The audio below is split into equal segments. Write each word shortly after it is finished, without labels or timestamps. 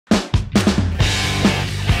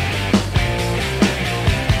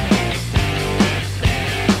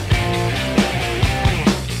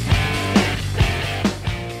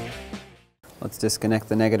disconnect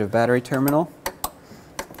the negative battery terminal.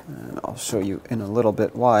 And I'll show you in a little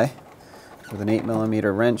bit why. With an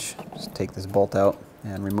 8mm wrench, just take this bolt out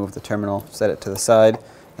and remove the terminal, set it to the side.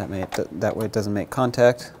 That way it doesn't make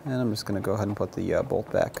contact. And I'm just going to go ahead and put the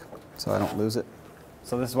bolt back so I don't lose it.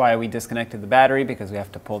 So this is why we disconnected the battery, because we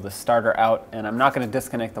have to pull the starter out. And I'm not going to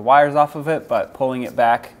disconnect the wires off of it, but pulling it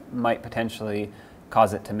back might potentially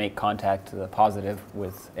cause it to make contact to the positive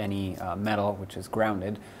with any metal which is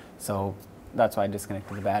grounded. So that's why I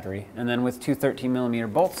disconnected the battery. And then with two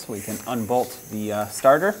 13mm bolts, we can unbolt the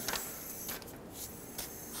starter.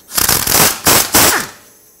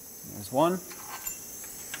 There's one.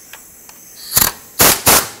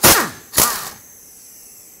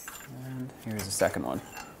 And here's the second one.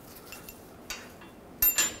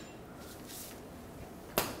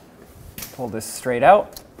 Pull this straight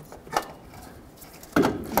out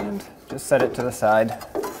and just set it to the side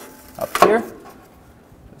up here,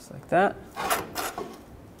 just like that.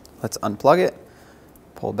 Let's unplug it,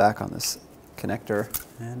 pull back on this connector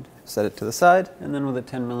and set it to the side. And then with a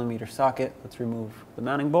 10mm socket, let's remove the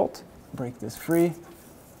mounting bolt, break this free.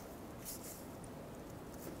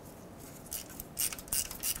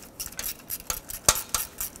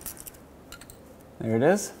 There it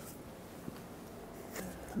is.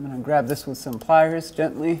 I'm going to grab this with some pliers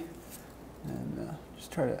gently and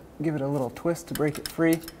just try to give it a little twist to break it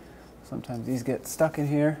free. Sometimes these get stuck in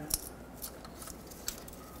here.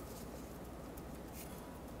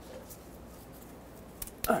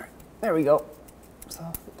 Alright, there we go.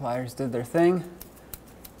 So the pliers did their thing.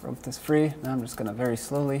 Broke this free. Now I'm just going to very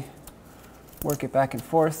slowly work it back and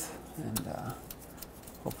forth and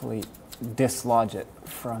hopefully dislodge it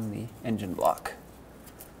from the engine block.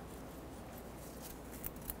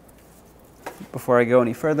 Before I go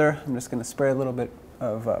any further, I'm just going to spray a little bit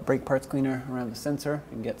of brake parts cleaner around the sensor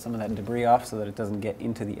and get some of that debris off so that it doesn't get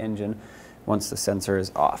into the engine once the sensor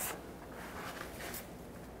is off.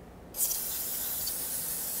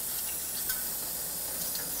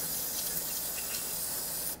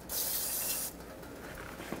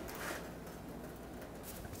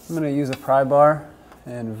 I'm going to use a pry bar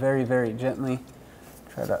and very, very gently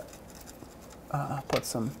try to put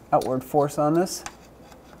some outward force on this.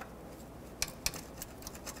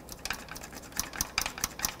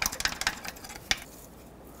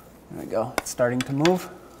 There we go, it's starting to move.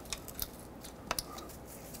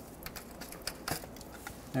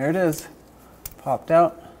 There it is, popped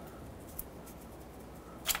out.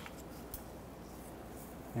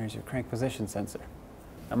 There's your crank position sensor.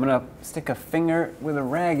 I'm gonna stick a finger with a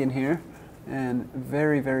rag in here and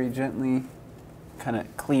very, very gently kind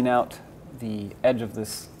of clean out the edge of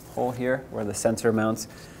this hole here where the sensor mounts.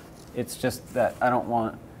 It's just that I don't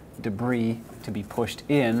want debris to be pushed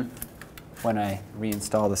in when I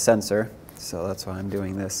reinstall the sensor, so that's why I'm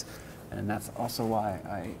doing this. And that's also why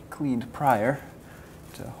I cleaned prior,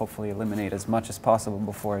 to hopefully eliminate as much as possible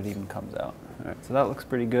before it even comes out. All right, so that looks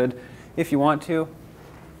pretty good. If you want to,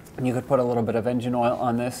 you could put a little bit of engine oil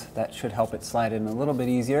on this. That should help it slide in a little bit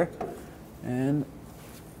easier. And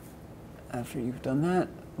after you've done that,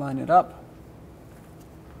 line it up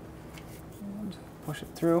and push it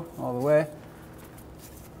through all the way.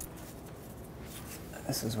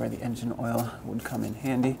 This is where the engine oil would come in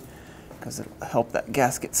handy because it'll help that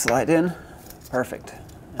gasket slide in. Perfect.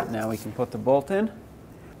 And now we can put the bolt in.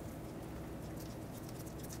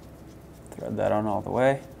 Thread that on all the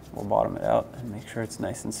way. We'll bottom it out and make sure it's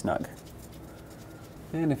nice and snug.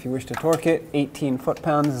 And if you wish to torque it, 18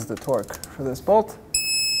 foot-pounds is the torque for this bolt.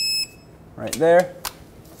 Right there.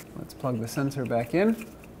 Let's plug the sensor back in.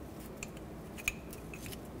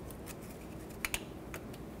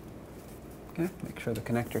 Okay, make sure the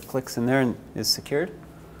connector clicks in there and is secured.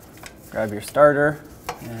 Grab your starter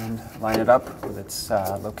and line it up with its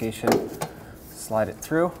location. Slide it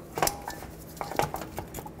through.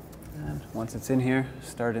 And once it's in here,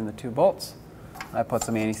 start in the two bolts. I put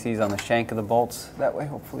some anti-seize on the shank of the bolts. That way,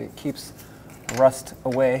 hopefully it keeps rust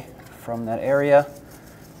away from that area.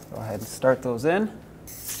 Go ahead and start those in.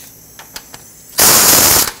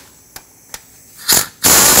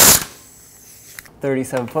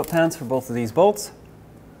 $37 foot-pounds for both of these bolts.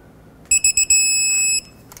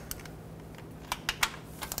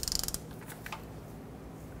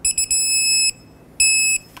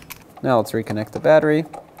 Now let's reconnect the battery,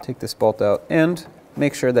 take this bolt out, and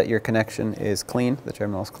make sure that your connection is clean, the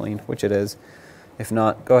terminal is clean, which it is. If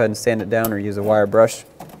not, go ahead and sand it down or use a wire brush.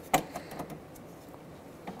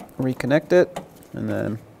 Reconnect it, and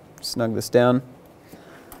then snug this down.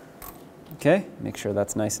 Okay, make sure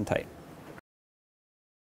that's nice and tight.